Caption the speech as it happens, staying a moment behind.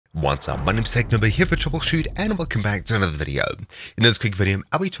What's up, my name's Technober here for Troubleshoot and welcome back to another video. In this quick video,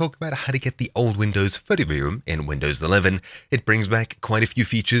 I'll be talking about how to get the old Windows photo viewer in Windows 11. It brings back quite a few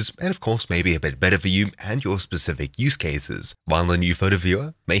features and of course maybe a bit better for you and your specific use cases. While the new photo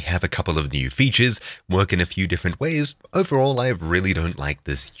viewer may have a couple of new features, work in a few different ways, overall I really don't like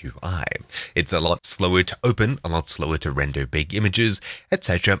this UI. It's a lot slower to open, a lot slower to render big images,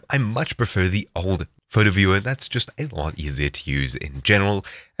 etc. I much prefer the old photo viewer that's just a lot easier to use in general,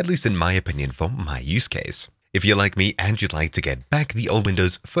 at least in my opinion for my use case. If you're like me and you'd like to get back the old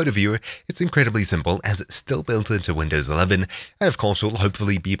Windows photo viewer, it's incredibly simple as it's still built into Windows 11 and of course will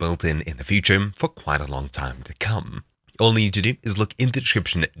hopefully be built in the future for quite a long time to come. All you need to do is look in the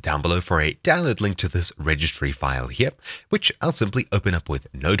description down below for a download link to this registry file here, which I'll simply open up with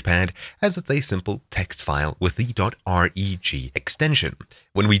Notepad as it's a simple text file with the .reg extension.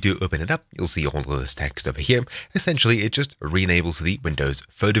 When we do open it up, you'll see all of this text over here. Essentially, it just re-enables the Windows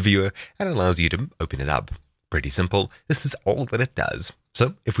photo viewer and allows you to open it up. Pretty simple. This is all that it does.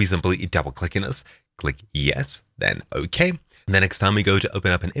 So if we simply double click in this, click yes, then OK. And the next time we go to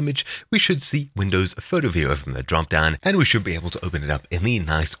open up an image, we should see Windows Photo Viewer from the drop-down, and we should be able to open it up in the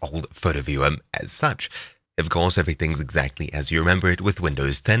nice old photo viewer as such. Of course, everything's exactly as you remember it with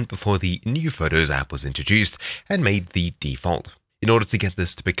Windows 10 before the new Photos app was introduced and made the default. In order to get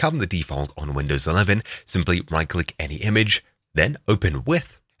this to become the default on Windows 11, simply right-click any image, then Open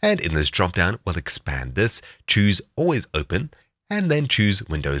With, and in this drop-down, we'll expand this, choose Always Open, and then choose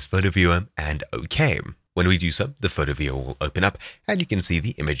Windows Photo Viewer and OK. When we do so, the photo viewer will open up and you can see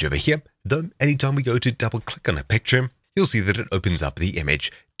the image over here, though anytime we go to double click on a picture, you'll see that it opens up the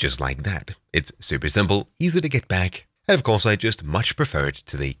image just like that. It's super simple, easy to get back, and of course I just much prefer it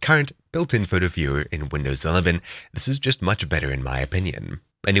to the current built-in photo viewer in Windows 11. This is just much better in my opinion.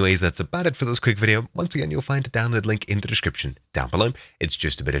 Anyways, that's about it for this quick video. Once again, you'll find a download link in the description down below. It's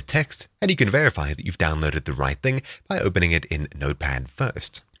just a bit of text, and you can verify that you've downloaded the right thing by opening it in Notepad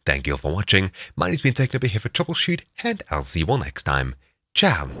first. Thank you all for watching. My name's been Technober here for Troubleshoot, and I'll see you all next time.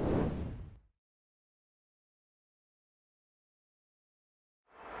 Ciao!